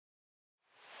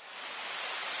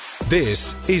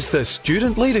This is the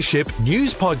Student Leadership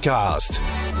News Podcast.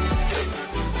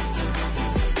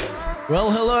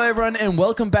 Well, hello everyone, and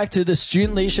welcome back to the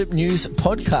Student Leadership News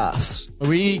Podcast.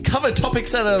 We cover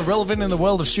topics that are relevant in the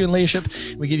world of student leadership.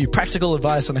 We give you practical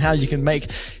advice on how you can make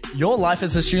your life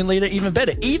as a student leader even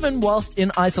better, even whilst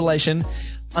in isolation.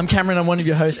 I'm Cameron, I'm one of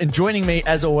your hosts, and joining me,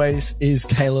 as always, is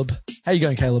Caleb. How you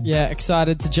going, Caleb? Yeah,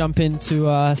 excited to jump into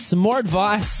some more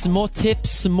advice, some more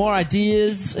tips, some more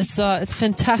ideas. It's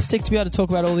fantastic to be able to talk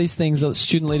about all these things that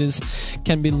student leaders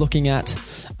can be looking at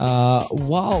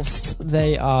whilst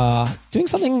they are doing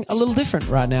something a little different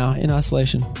right now in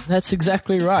isolation. That's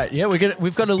exactly right. Yeah, we've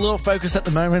got a little focus at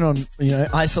the moment on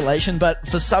isolation, but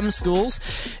for some schools,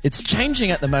 it's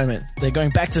changing at the moment. They're going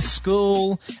back to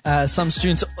school. Some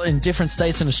students in different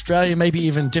states in Australia, maybe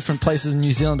even different places in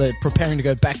New Zealand, are preparing to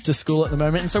go back to school at the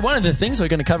moment. And so one of the things we're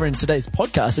going to cover in today's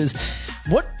podcast is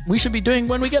what we should be doing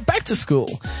when we get back to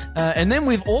school. And then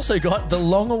we've also got the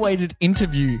long-awaited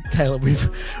interview, Caleb. We've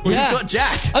got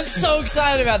Jack. I'm so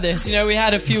excited about this. We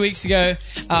had a few weeks ago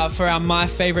for our My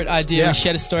Favorite Idea, we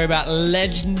shared a story about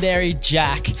legendary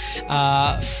Jack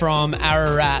from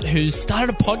Ararat, who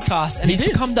started a podcast, and he's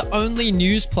become the only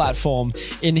news platform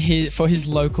for his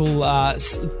local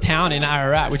town in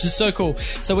Ararat, which is so cool.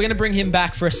 So we're going to bring him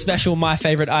back for a special My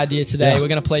Favorite Idea today. We're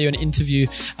going to play you an interview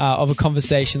of a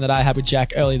conversation that I had with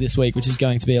Jack earlier this week, which is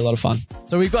going to be a lot of fun.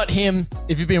 So we've got him.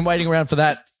 If you've been waiting around for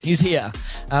that, he's here.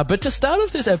 But to start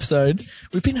off this episode,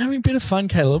 we've been having a bit of fun,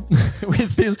 Caleb,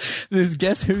 with this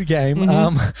Guess Who game.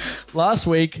 Last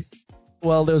week,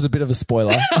 well, there was a bit of a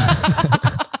spoiler.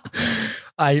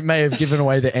 I may have given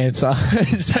away the answer.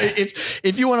 So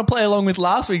if you want to play along with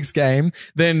last week's game,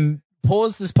 then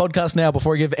pause this podcast now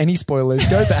before I give any spoilers.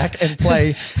 Go back and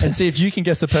play and see if you can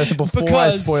guess the person before I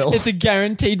spoil. It's a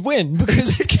guaranteed win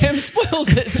because Cam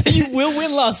spoils it. So you will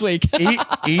win last week.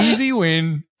 Easy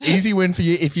win. Easy win for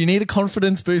you. If you need a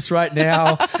confidence boost right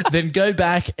now, then go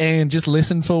back and just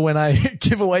listen for when I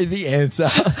give away the answer.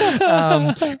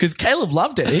 Because Caleb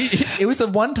loved it. It was the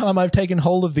one time I've taken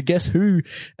hold of the Guess Who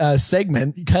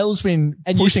segment. Caleb's been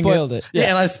pushing you spoiled it. Yeah,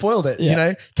 and I spoiled it.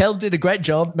 Yeah. Caleb did a great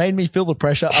job, made me feel the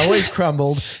pressure. I always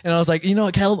crumbled. And I was like, you know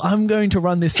what, Caleb, I'm going to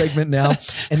run this segment now.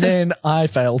 And then I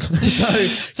failed. So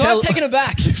Caleb, I've taken it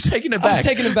back. You've taken it back. I've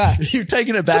taken it back. You've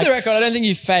taken it back. For the record, I don't think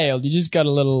you failed. You just got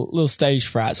a little stage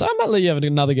fright. So I might let you have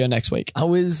another go next week.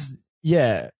 Let's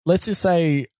just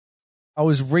say I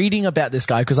was reading about this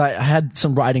guy because I had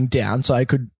some writing down so I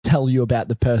could tell you about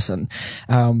the person,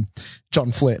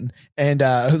 John Flynn, and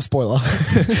spoiler.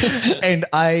 And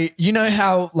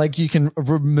how you can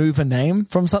remove a name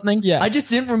from something? Yeah. I just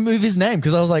didn't remove his name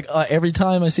because I was like, every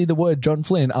time I see the word John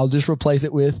Flynn, I'll just replace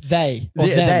it with they or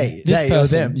them. They or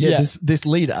them. Yeah. This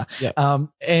leader. Yeah.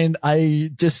 And I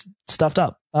just stuffed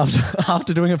up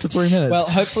after doing it for 3 minutes. Well,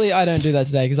 hopefully I don't do that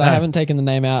today because I haven't taken the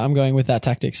name out. I'm going with that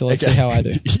tactic. So let's see how I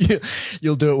do.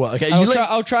 You'll do it well. Okay.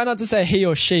 I'll try not to say he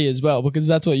or she as well because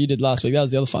that's what you did last week. That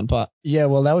was the other fun part. Yeah,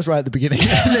 well, that was right at the beginning.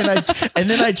 and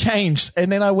then I changed.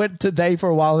 And then I went to they for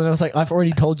a while and I was like, I've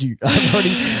already told you. I'm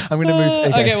going to move.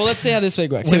 Okay, well, let's see how this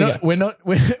week works.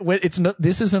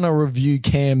 This isn't a review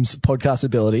Cam's podcast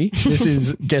ability. This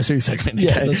is Guess Who segment. Okay?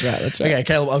 Yeah, that's right. Okay,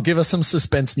 Caleb, I'll give us some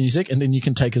suspense music and then you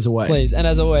can take us away. Please. And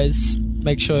as always,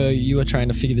 make sure you are trying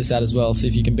to figure this out as well. See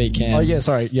if you can beat Cam. Oh, yeah,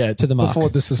 sorry. Yeah, to the mark. Before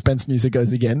the suspense music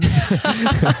goes again.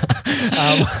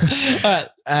 All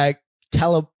right.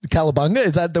 Cowabunga?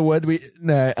 Is that the word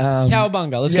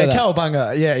Cowabunga. Let's go there.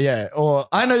 Cowabunga. Yeah. Or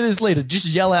I know this leader. Just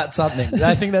yell out something.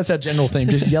 I think that's our general theme.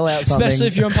 Just yell out something. Especially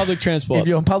if you're on public transport. If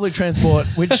you're on public transport,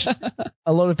 which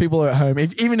a lot of people are at home.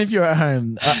 Even if you're at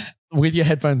home, with your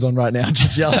headphones on right now,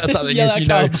 just yell out something.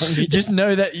 Just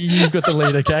know that you've got the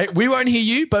lead, okay? We won't hear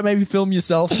you, but maybe film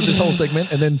yourself for this whole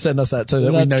segment and then send us that so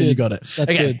that we know you got it.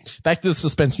 That's good. Back to the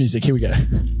suspense music. Here we go.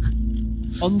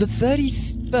 On the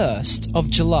 31st of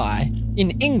July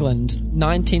in England,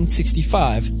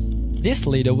 1965, this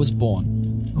leader was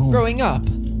born. Ooh. Growing up,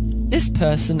 this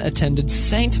person attended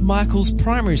St. Michael's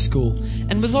Primary School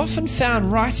and was often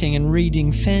found writing and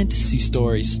reading fantasy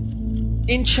stories.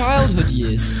 In childhood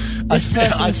years, this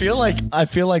person... I feel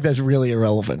like that's really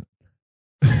irrelevant.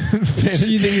 You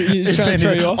think he's trying to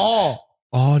throw you off?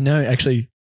 Oh no, actually.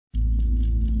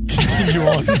 Continue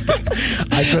on.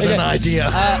 I've got an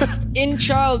idea. In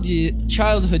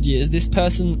childhood years, this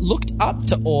person looked up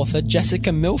to author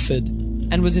Jessica Milford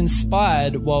and was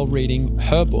inspired while reading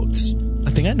her books. I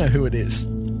think I know who it is.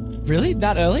 Really?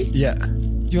 That early? Yeah.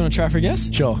 Do you want to try for a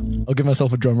guess? Sure. I'll give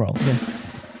myself a drum roll. Okay.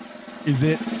 Is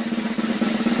it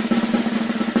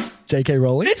J.K.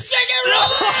 Rowling? It's J.K. Rowling!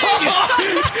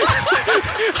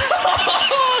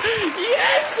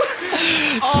 Yes!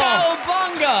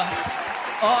 Cowabunga!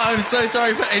 Oh, I'm so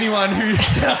sorry for anyone who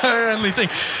only think.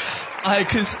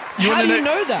 Because How do you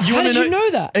know that? How did you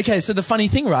know that? Okay, so the funny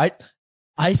thing, right?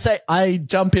 I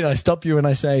jump in, I stop you, and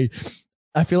I say,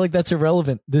 I feel like that's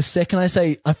irrelevant. The second I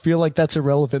say, I feel like that's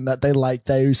irrelevant that they like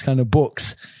those kind of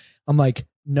books, I'm like,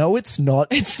 no, it's not.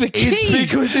 It's the key. It's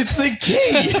because it's the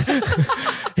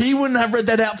key. He wouldn't have read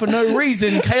that out for no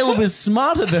reason. Caleb is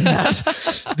smarter than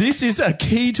that. This is a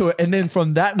key to it. And then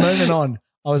from that moment on,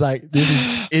 I was like, this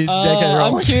is J.K.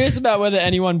 Rowling. I'm curious about whether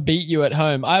anyone beat you at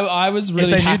home. I was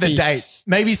really if they happy. knew the date.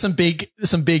 Maybe some big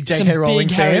J.K. Rowling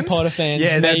big fans. Harry Potter fans.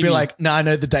 Yeah, they'd be maybe. like, no, I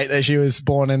know the date that she was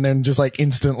born, and then just like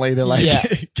instantly they're like,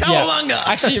 Cowabunga.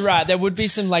 Actually, you're right. There would be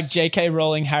some like J.K.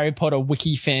 Rowling Harry Potter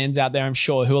wiki fans out there, I'm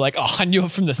sure, who are like, oh, I knew it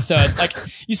from the third. Like,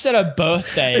 you said her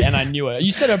birthday and I knew it.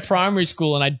 You said her primary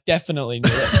school and I definitely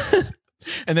knew it.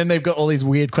 And then they've got all these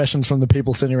weird questions from the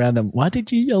people sitting around them. Why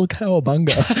did you yell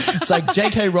Cowabunga? It's like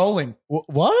J.K. Rowling.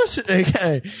 What?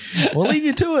 Okay. We'll leave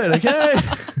you to it. Okay.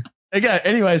 Okay.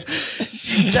 Anyways,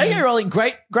 J.K. Rowling,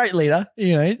 great leader.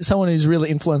 You know, someone who's really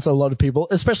influenced a lot of people,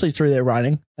 especially through their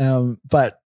writing.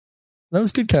 But that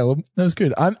was good, Caleb. That was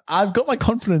good. I've got my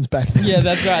confidence back there. Yeah,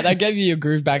 that's right. That gave you your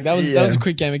groove back. That was a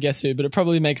quick game of Guess Who, but it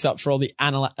probably makes up for all the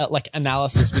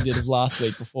analysis we did of last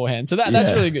week beforehand. So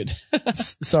that's really good.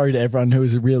 Sorry to everyone who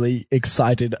was really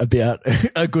excited about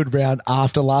a good round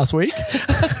after last week.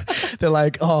 They're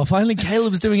like, oh, finally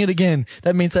Caleb's doing it again.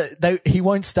 That means that he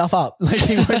won't stuff up. Like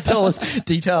he won't tell us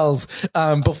details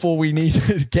before we need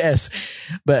to guess.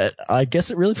 But I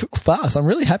guess it really took fast. I'm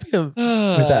really happy with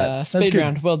that. Speed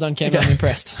round. Well done, Cam. Okay. I'm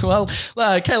impressed. Well,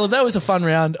 Caleb, that was a fun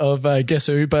round of Guess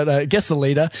Who, but Guess the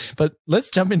Leader. But let's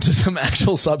jump into some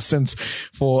actual substance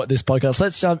for this podcast.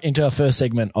 Let's jump into our first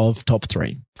segment of Top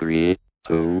 3. 3,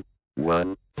 2,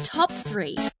 1. Top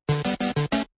 3.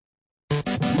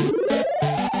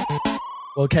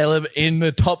 Well, Caleb, in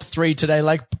the top 3 today,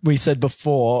 like we said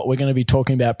before, we're going to be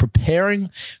talking about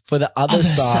preparing for the other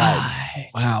side.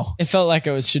 Wow. It felt like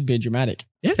should be dramatic.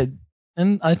 Yeah.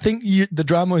 And I think the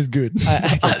drama is good.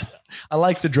 I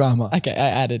like the drama. Okay, I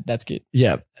added. That's good.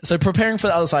 Yeah. So preparing for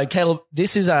the other side, Caleb,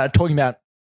 this is talking about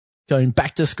going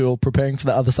back to school, preparing for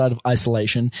the other side of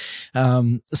isolation.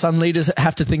 Some leaders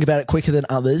have to think about it quicker than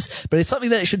others, but it's something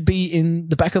that should be in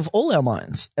the back of all our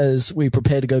minds as we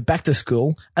prepare to go back to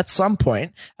school at some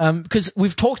point. Because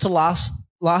we've talked to last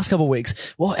couple of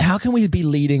weeks, well, how can we be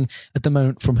leading at the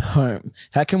moment from home?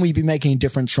 How can we be making a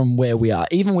difference from where we are?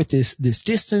 Even with this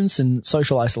distance and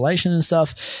social isolation and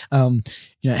stuff,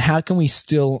 how can we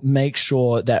still make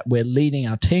sure that we're leading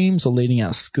our teams or leading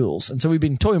our schools? And so we've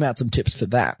been talking about some tips for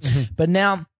that. Mm-hmm. But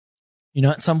now,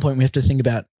 at some point we have to think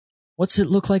about, what's it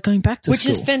look like going back to school? Which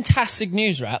is fantastic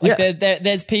news, right? Like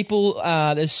there's people,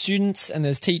 there's students and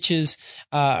there's teachers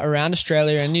around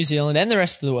Australia and New Zealand and the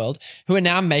rest of the world who are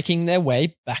now making their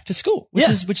way back to school, which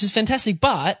is fantastic.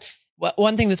 But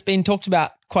one thing that's been talked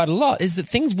about quite a lot is that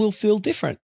things will feel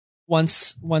different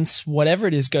once whatever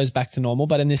it is goes back to normal.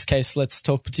 But in this case, let's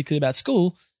talk particularly about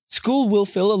school. School will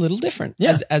feel a little different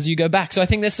as you go back. So I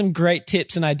think there's some great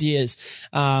tips and ideas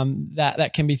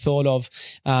that can be thought of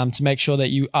to make sure that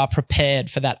you are prepared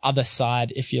for that other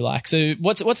side, if you like. So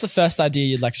what's the first idea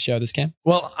you'd like to share with us, Cam?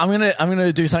 Well, I'm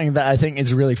gonna do something that I think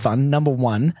is really fun. Number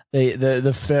one,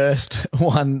 the first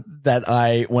one that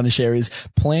I want to share is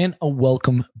plan a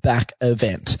welcome back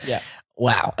event. Yeah.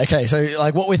 Wow. Okay. So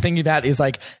like what we're thinking about is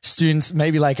like students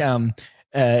maybe like a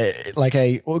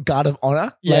guard of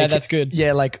honor. Yeah, that's good.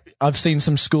 Yeah, like I've seen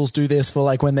some schools do this for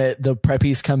like when the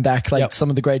preppies come back, like some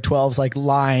of the grade 12s like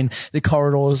line the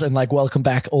corridors and like welcome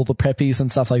back all the preppies and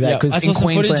stuff like that. I saw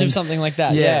some footage of something like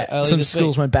that. Yeah, some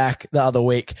schools went back the other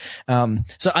week.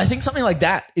 So I think something like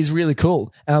that is really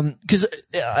cool. Because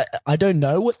I don't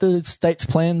know what the state's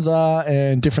plans are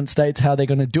and different states how they're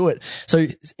going to do it. So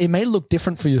it may look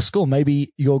different for your school.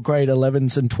 Maybe your grade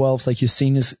 11s and 12s, like your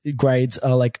seniors grades,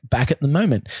 are like back at the moment.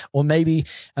 Or maybe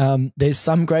there's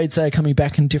some grades that are coming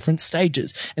back in different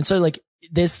stages. And so like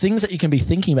there's things that you can be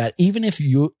thinking about. Even if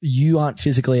you aren't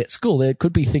physically at school, there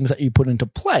could be things that you put into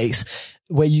place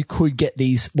where you could get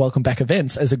these welcome back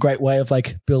events as a great way of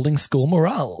like building school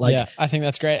morale. Like, I think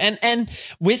that's great. And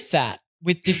with that,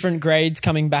 with different grades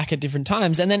coming back at different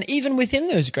times. And then even within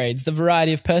those grades, the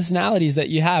variety of personalities that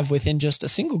you have within just a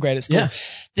single grade at school,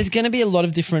 there's going to be a lot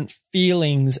of different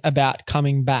feelings about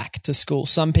coming back to school.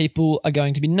 Some people are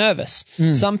going to be nervous.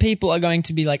 Some people are going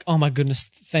to be like, oh my goodness,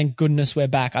 thank goodness we're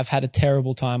back. I've had a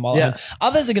terrible time while I'm home.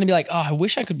 Others are going to be like, oh, I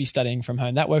wish I could be studying from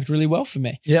home. That worked really well for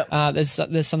me. There's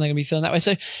something going to be feeling that way.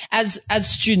 So as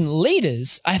student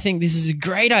leaders, I think this is a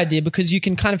great idea because you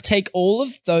can kind of take all of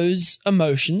those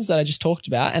emotions that I just talked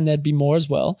about, and there'd be more as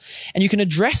well, and you can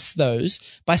address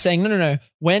those by saying, no.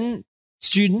 When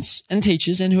students and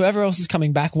teachers and whoever else is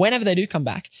coming back, whenever they do come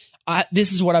back,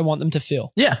 this is what I want them to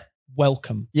feel.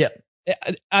 Welcome.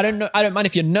 I don't know. I don't mind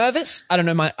if you're nervous. I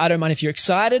don't mind if you're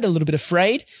excited, a little bit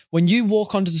afraid. When you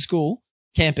walk onto the school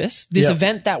campus, this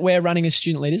event that we're running as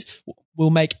student leaders will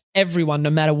make everyone,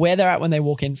 no matter where they're at when they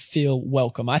walk in, feel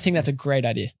welcome. I think that's a great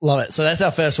idea. Love it. So that's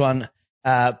our first one.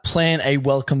 Plan a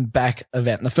welcome back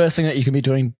event. The first thing that you can be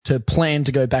doing to plan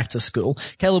to go back to school.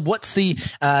 Caleb, what's the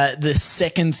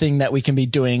second thing that we can be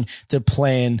doing to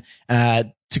plan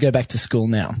to go back to school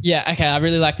now? Yeah, okay, I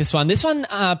really like this one. This one,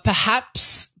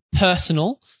 perhaps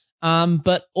personal,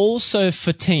 but also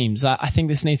for teams. I think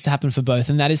this needs to happen for both,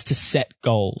 and that is to set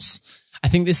goals. I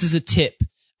think this is a tip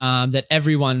that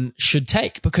everyone should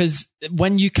take, because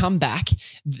when you come back,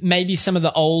 maybe some of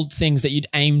the old things that you'd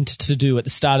aimed to do at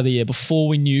the start of the year before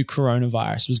we knew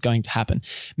coronavirus was going to happen,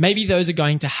 maybe those are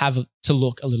going to have to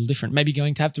look a little different. Maybe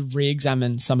going to have to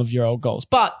re-examine some of your old goals.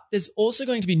 But there's also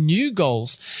going to be new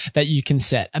goals that you can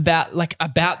set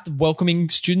about welcoming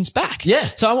students back.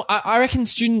 So I reckon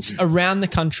students around the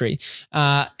country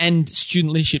and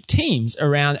student leadership teams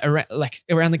around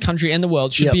the country and the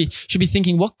world should be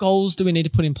thinking, what goals do we need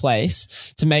to put in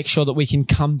place to make sure that we can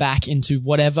come back into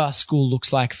whatever school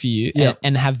looks like for you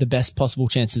and have the best possible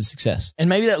chance of success. And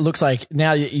maybe that looks like,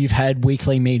 now you've had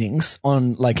weekly meetings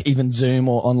on like even Zoom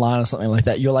or online or something like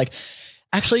that. You're like,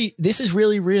 actually, this is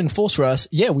really reinforced for us.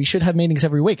 Yeah, we should have meetings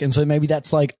every week. And so maybe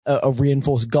that's like a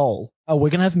reinforced goal. Oh, we're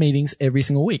going to have meetings every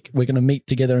single week. We're going to meet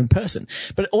together in person.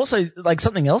 But also, like,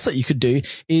 something else that you could do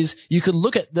is you could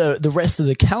look at the rest of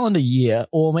the calendar year,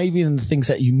 or maybe even the things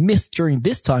that you missed during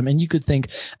this time. And you could think,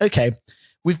 okay,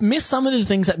 we've missed some of the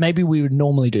things that maybe we would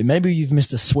normally do. Maybe you've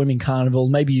missed a swimming carnival.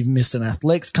 Maybe you've missed an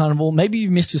athletics carnival. Maybe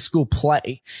you've missed a school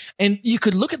play. And you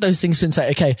could look at those things and say,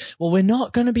 okay, well, we're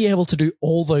not going to be able to do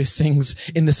all those things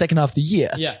in the second half of the year.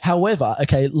 However,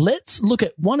 okay, let's look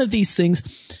at one of these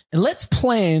things and let's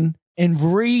plan and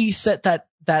reset that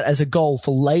as a goal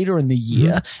for later in the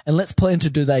year. And let's plan to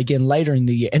do that again later in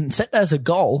the year and set that as a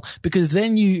goal, because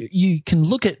then you can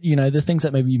look at, the things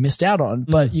that maybe you missed out on,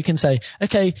 but you can say,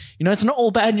 okay, it's not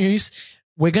all bad news.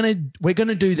 We're going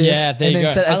to do this and then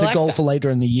set as a goal for later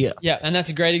in the year. Yeah. And that's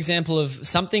a great example of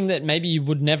something that maybe you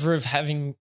would never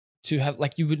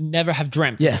you would never have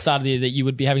dreamt at the start of the year that you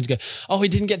would be having to go, oh, we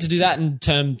didn't get to do that in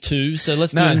term 2, so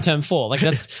let's do it in term 4. Like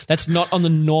that's not on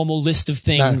the normal list of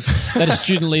things that a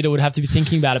student leader would have to be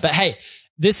thinking about it. But hey,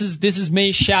 this is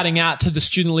me shouting out to the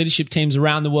student leadership teams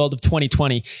around the world of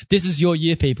 2020. This is your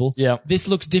year, people. This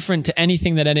looks different to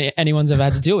anything that anyone's ever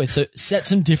had to deal with. So set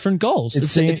some different goals.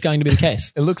 It's going to be the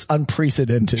case. It looks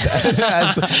unprecedented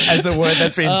as the word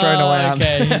that's been thrown around.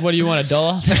 Okay. What do you want,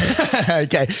 $1?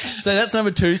 Okay. So that's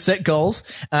number 2, set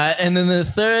goals. And then the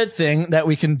third thing that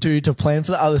we can do to plan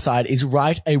for the other side is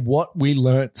write a what we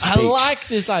learned speech. I like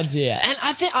this idea. And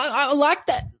I think I like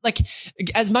that. Like,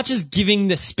 as much as giving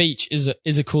the speech is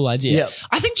a cool idea.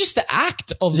 I think just the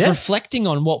act of reflecting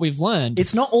on what we've learned.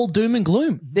 It's not all doom and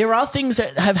gloom. There are things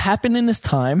that have happened in this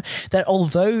time that,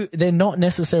 although they're not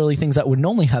necessarily things that would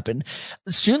normally happen,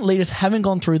 student leaders haven't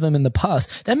gone through them in the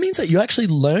past. That means that you're actually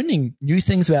learning new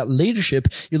things about leadership.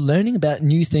 You're learning about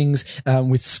new things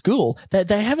with school that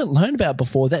they haven't learned about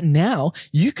before, that now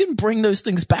you can bring those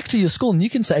things back to your school and you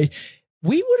can say,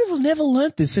 we would have never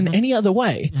learned this in any other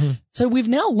way. So we've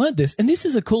now learned this, and this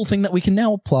is a cool thing that we can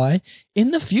now apply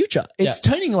in the future. It's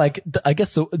turning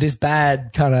this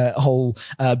bad kind of whole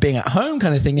being at home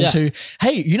kind of thing into,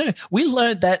 hey, we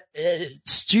learned that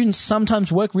students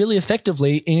sometimes work really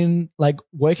effectively in like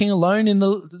working alone in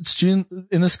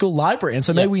the school library. And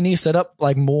so maybe we need to set up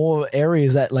like more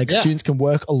areas that like students can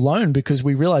work alone, because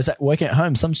we realize that working at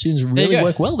home, some students really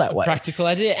work well that way. Practical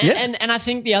idea. And I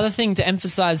think the other thing to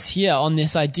emphasize here on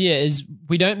this idea is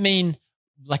we don't mean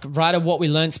like write a what we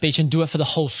learned speech and do it for the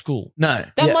whole school. No.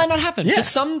 That might not happen. For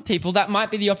some people, that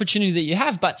might be the opportunity that you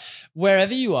have. But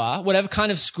wherever you are, whatever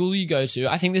kind of school you go to,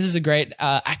 I think this is a great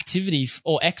activity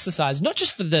or exercise, not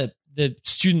just for the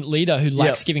student leader who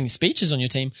likes giving speeches on your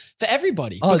team, for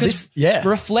everybody. Because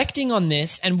reflecting on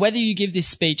this, and whether you give this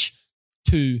speech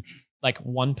to like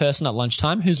one person at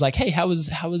lunchtime who's like, hey, how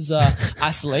was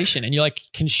isolation? And you like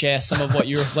can share some of what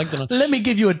you reflected on. Let me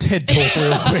give you a TED talk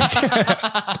real quick.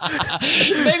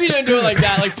 Maybe don't do it like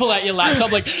that. Like pull out your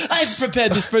laptop, like I've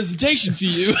prepared this presentation for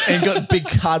you. And got big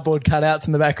cardboard cutouts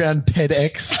in the background,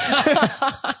 TEDx.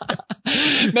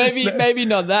 maybe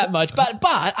not that much, but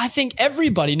I think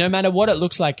everybody, no matter what it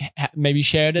looks like, maybe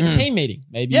share it at a team meeting.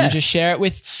 Maybe you just share it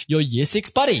with your year 6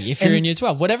 buddy if you're in year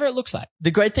 12, whatever it looks like.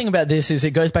 The great thing about this is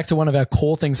it goes back to one of our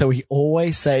core things that we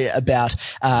always say about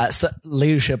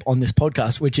leadership on this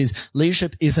podcast, which is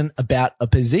leadership isn't about a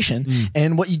position.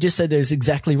 And what you just said there is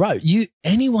exactly right.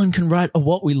 Anyone can write a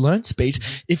What We Learned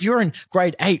speech. If you're in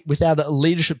grade 8 without a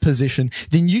leadership position,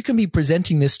 then you can be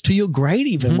presenting this to your grade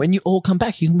even. When you all come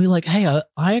back, you can be like, hey,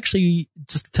 I actually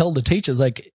just tell the teachers,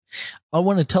 like, I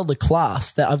want to tell the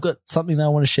class that I've got something that I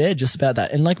want to share just about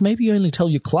that. And like, maybe you only tell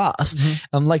your class.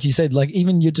 Like you said, like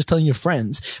even you're just telling your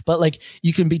friends, but like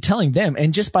you can be telling them.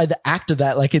 And just by the act of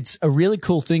that, like it's a really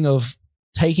cool thing of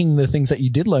taking the things that you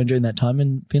did learn during that time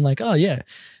and being like, oh yeah,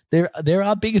 there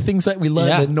are bigger things that we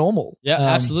learn than normal. Yeah,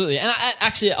 absolutely. And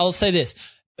I'll say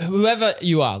this. Whoever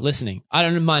you are listening, I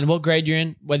don't mind what grade you're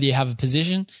in, whether you have a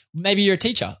position, maybe you're a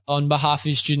teacher on behalf of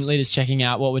your student leaders checking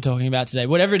out what we're talking about today,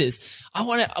 whatever it is.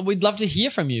 We'd love to hear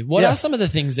from you. What are some of the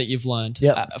things that you've learned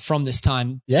from this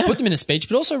time? Put them in a speech,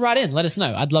 but also write in, let us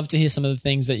know. I'd love to hear some of the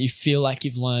things that you feel like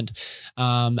you've learned,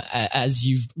 as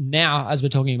we're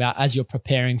talking about, as you're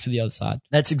preparing for the other side.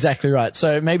 That's exactly right.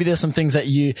 So maybe there's some things that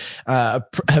you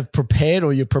have prepared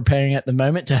or you're preparing at the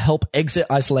moment to help exit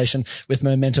isolation with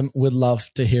momentum. Would love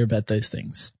to hear about those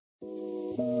things.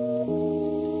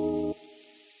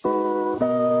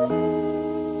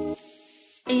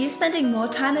 Are you spending more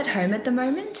time at home at the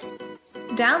moment?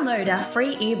 Download our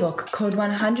free ebook called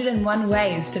 101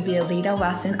 Ways to Be a Leader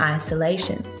Whilst in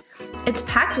Isolation. It's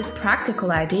packed with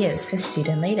practical ideas for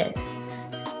student leaders.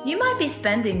 You might be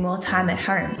spending more time at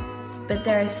home, but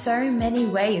there are so many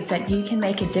ways that you can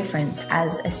make a difference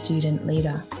as a student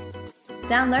leader.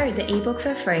 Download the ebook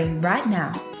for free right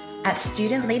now at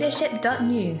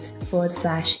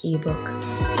studentleadership.news/ebook.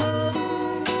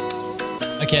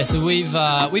 Okay, so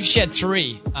we've shared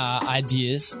 3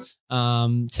 ideas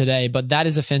today, but that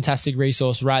is a fantastic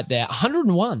resource right there.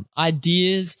 101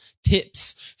 ideas,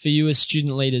 tips for you as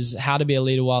student leaders, how to be a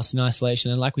leader whilst in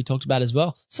isolation. And like we talked about as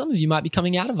well, some of you might be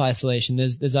coming out of isolation.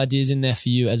 There's ideas in there for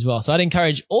you as well. So I'd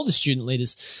encourage all the student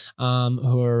leaders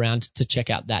who are around to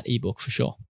check out that ebook for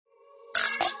sure.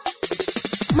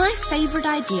 My favorite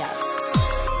idea.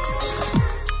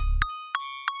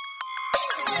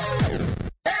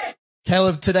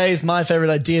 Caleb, today's My Favorite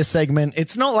Idea segment.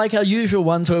 It's not like our usual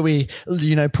ones where we,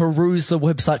 peruse the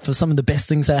website for some of the best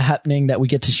things that are happening that we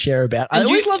get to share about. I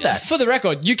always love that. For the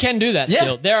record, you can do that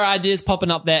still. There are ideas popping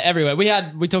up there everywhere. We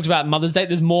talked about Mother's Day.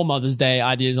 There's more Mother's Day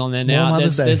ideas on there now.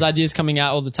 There's ideas coming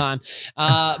out all the time.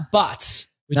 But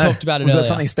we talked about it earlier. We've got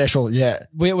something special,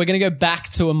 We're going to go back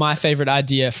to My Favorite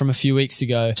Idea from a few weeks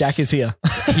ago. Jack is here.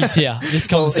 He's here. This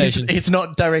conversation. Well, it's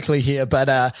not directly here,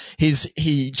 but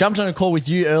he jumped on a call with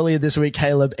you earlier this week,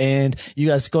 Caleb, and you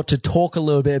guys got to talk a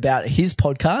little bit about his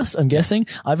podcast, I'm guessing.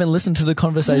 I haven't listened to the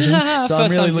conversation, so I'm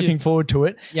really looking forward to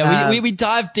it. Yeah, we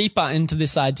dive deeper into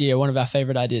this idea, one of our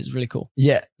favorite ideas. Really cool.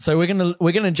 Yeah, so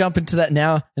we're gonna jump into that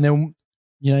now, and then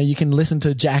you can listen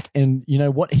to Jack and,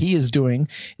 what he is doing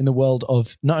in the world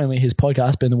of not only his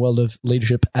podcast, but in the world of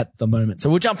leadership at the moment. So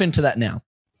we'll jump into that now.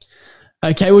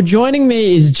 Okay, well, joining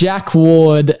me is Jack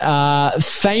Ward,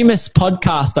 famous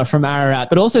podcaster from Ararat,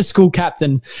 but also school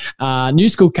captain, new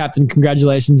school captain.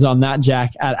 Congratulations on that,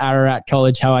 Jack, at Ararat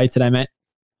College. How are you today, mate?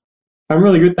 I'm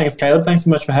really good. Thanks, Caleb. Thanks so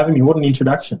much for having me. What an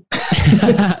introduction.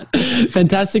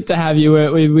 Fantastic to have you.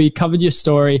 We covered your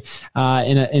story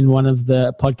in one of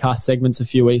the podcast segments a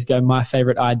few weeks ago, My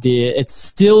Favorite Idea. It's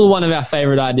still one of our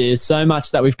favorite ideas, so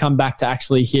much that we've come back to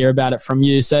actually hear about it from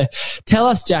you. So tell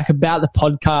us, Jack, about the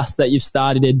podcast that you've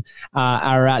started in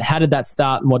Ararat. How did that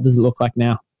start and what does it look like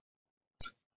now?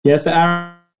 Yeah, so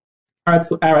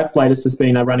Ararat's latest has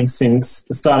been running since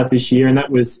the start of this year, and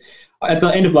that was at the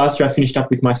end of last year. I finished up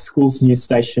with my school's news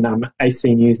station,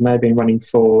 AC News, and they've been running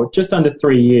for just under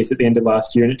 3 years at the end of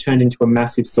last year, and it turned into a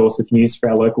massive source of news for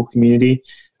our local community.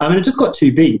 And it just got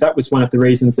too big. That was one of the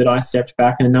reasons that I stepped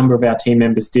back, and a number of our team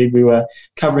members did. We were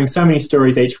covering so many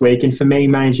stories each week, and for me,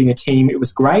 managing a team, it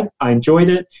was great. I enjoyed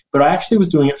it, but I actually was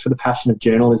doing it for the passion of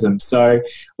journalism. So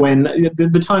when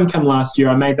the time came last year,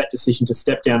 I made that decision to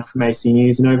step down from AC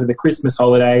News, and over the Christmas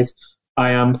holidays,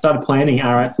 I started planning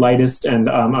Ararat's latest, and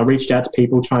I reached out to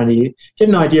people trying to get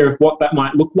an idea of what that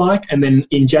might look like. And then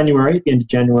in January, at the end of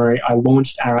January, I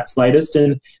launched Ararat's latest.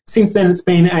 And since then, it's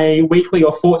been a weekly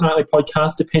or fortnightly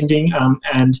podcast, depending.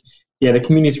 And the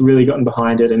community's really gotten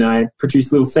behind it, and I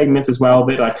produce little segments as well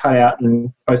that I cut out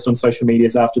and post on social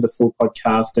medias after the full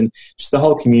podcast, and just the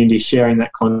whole community sharing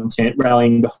that content,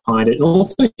 rallying behind it, and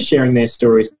also sharing their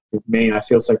stories with me. And I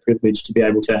feel so privileged to be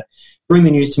able to bring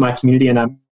the news to my community.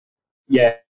 And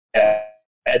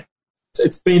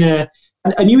it's been a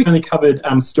new week. Only covered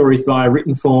stories via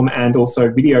written form and also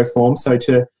video form. So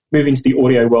to move into the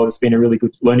audio world has been a really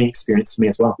good learning experience for me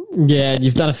as well. Yeah,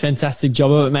 you've done a fantastic job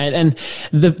of it, mate. And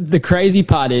the crazy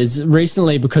part is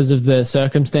recently, because of the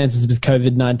circumstances with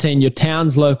COVID-19, your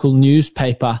town's local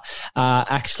newspaper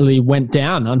actually went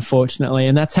down, unfortunately.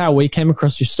 And that's how we came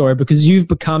across your story, because you've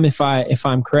become, if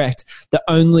I'm correct, the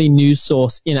only news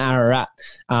source in Ararat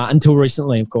until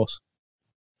recently, of course.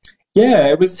 Yeah,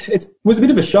 it was a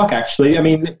bit of a shock, actually. I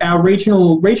mean, our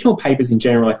regional papers in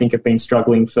general, I think, have been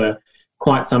struggling for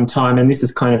quite some time, and this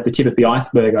is kind of the tip of the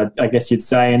iceberg, I guess you'd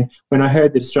say. And when I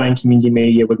heard that Australian Community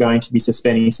Media were going to be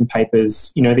suspending some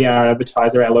papers, the Our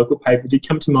Advertiser, our local paper, did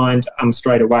come to mind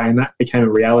straight away, and that became a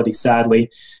reality, sadly,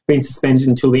 being suspended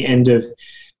until the end of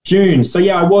June. So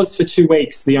yeah, I was for 2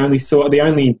 weeks the only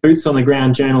boots on the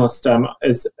ground journalist,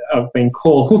 as I've been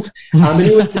called. And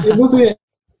it was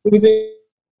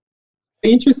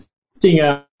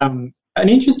an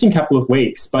interesting couple of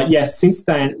weeks. But yes, since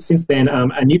then,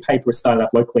 a new paper was started up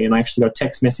locally, and I actually got a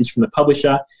text message from the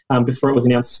publisher before it was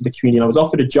announced to the community. And I was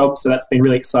offered a job, so that's been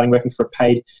really exciting, working for a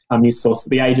paid news source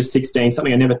at the age of 16,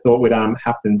 something I never thought would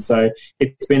happen. So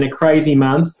it's been a crazy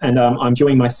month, and I'm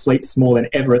enjoying my sleeps more than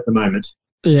ever at the moment.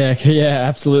 Yeah,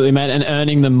 absolutely, mate. And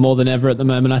earning them more than ever at the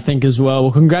moment, I think, as well.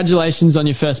 Well, congratulations on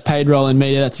your first paid role in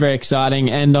media. That's very exciting,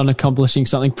 and on accomplishing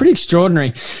something pretty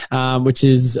extraordinary, which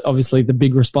is obviously the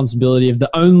big responsibility of the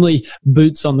only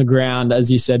boots on the ground,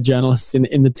 as you said, journalists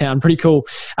in the town. Pretty cool.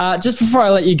 Just before I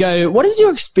let you go, what has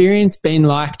your experience been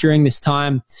like during this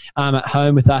time at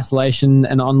home with isolation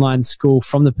and online school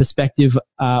from the perspective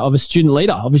of a student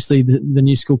leader, obviously the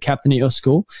new school captain at your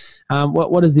school?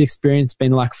 What has the experience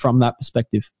been like from that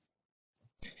perspective?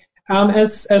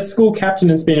 As school captain,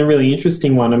 it's been a really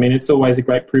interesting one. I mean, it's always a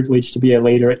great privilege to be a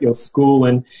leader at your school,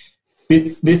 and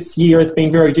this year has been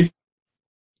very different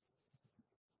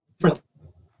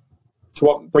to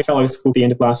what we fellow school at the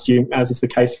end of last year, as is the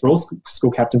case for all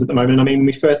school captains at the moment. I mean, when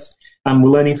we first were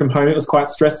learning from home, it was quite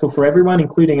stressful for everyone,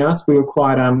 including us. We were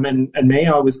quite, and me,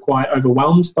 I was quite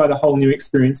overwhelmed by the whole new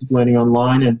experience of learning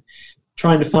online, and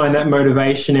trying to find that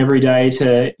motivation every day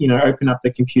to, open up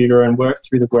the computer and work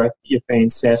through the work that you've been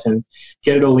set and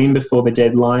get it all in before the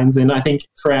deadlines. And I think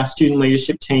for our student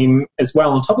leadership team as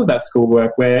well, on top of that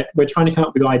schoolwork, we're trying to come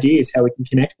up with ideas how we can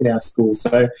connect with our schools.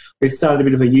 So we've started a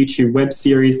bit of a YouTube web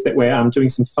series that we're doing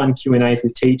some fun Q&As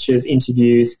with teachers,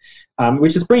 interviews,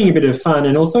 which is bringing a bit of fun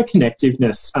and also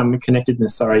connectedness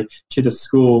to the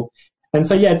school. And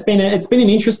so, yeah, it's been an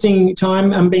interesting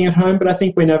time being at home, but I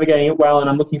think we're navigating it well, and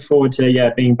I'm looking forward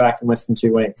to being back in less than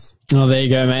 2 weeks. Oh, there you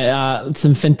go, mate.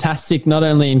 Some fantastic, not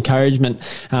only encouragement,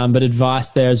 but advice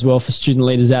there as well for student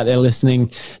leaders out there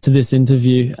listening to this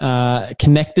interview.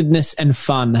 Connectedness and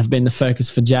fun have been the focus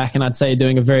for Jack, and I'd say you're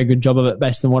doing a very good job of it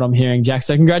based on what I'm hearing, Jack.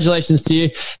 So congratulations to you.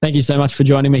 Thank you so much for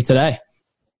joining me today.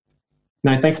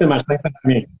 No, thanks so much. Thanks for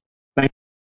having me. Thanks.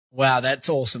 Wow, that's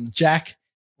awesome. Jack,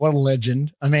 what a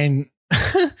legend. I mean,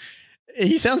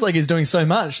 he sounds like he's doing so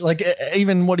much. Like,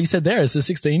 even what he said there as a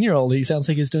 16-year-old, he sounds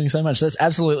like he's doing so much. That's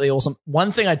absolutely awesome.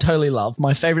 One thing I totally love,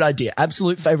 my favorite idea,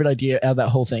 absolute favorite idea out of that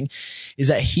whole thing, is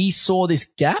that he saw this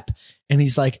gap and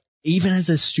he's like, even as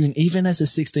a student, even as a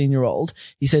 16-year-old,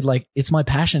 he said, like, it's my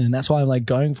passion and that's why I'm like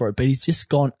going for it. But he's just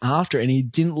gone after it, and he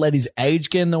didn't let his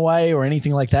age get in the way or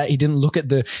anything like that. He didn't look at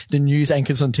the news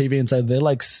anchors on TV and say, they're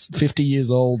like 50 years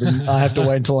old and I have to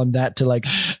wait until I'm that to, like,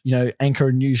 anchor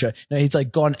a news show. No, he's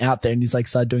like gone out there and he's like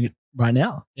started doing it right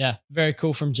now. Yeah, very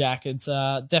cool from Jack. It's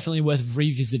definitely worth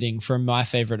revisiting from my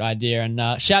favorite idea. And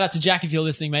shout out to Jack if you're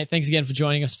listening, mate. Thanks again for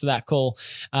joining us for that call.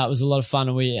 It was a lot of fun,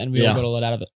 and we all got a lot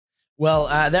out of it. Well,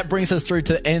 that brings us through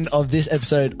to the end of this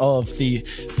episode of the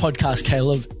podcast,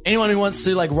 Caleb. Anyone who wants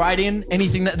to write in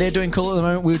anything that they're doing cool at the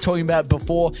moment, we were talking about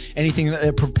before, anything that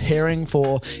they're preparing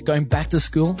for going back to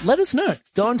school, let us know.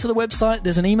 Go onto the website.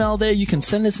 There's an email there. You can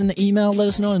send us an email. Let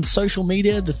us know on social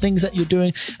media the things that you're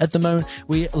doing at the moment.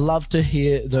 We love to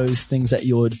hear those things that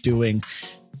you're doing.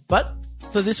 But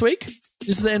for this week,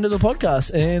 this is the end of the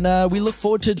podcast, and we look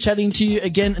forward to chatting to you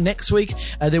again next week.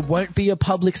 There won't be a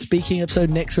public speaking episode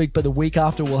next week, but the week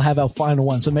after we'll have our final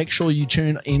one. So make sure you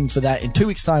tune in for that in 2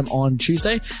 weeks' time on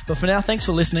Tuesday. But for now, thanks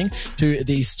for listening to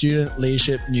the Student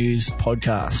Leadership News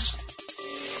Podcast.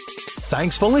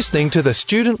 Thanks for listening to the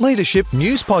Student Leadership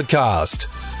News Podcast.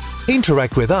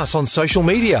 Interact with us on social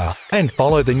media and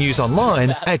follow the news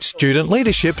online at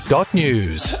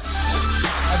studentleadership.news.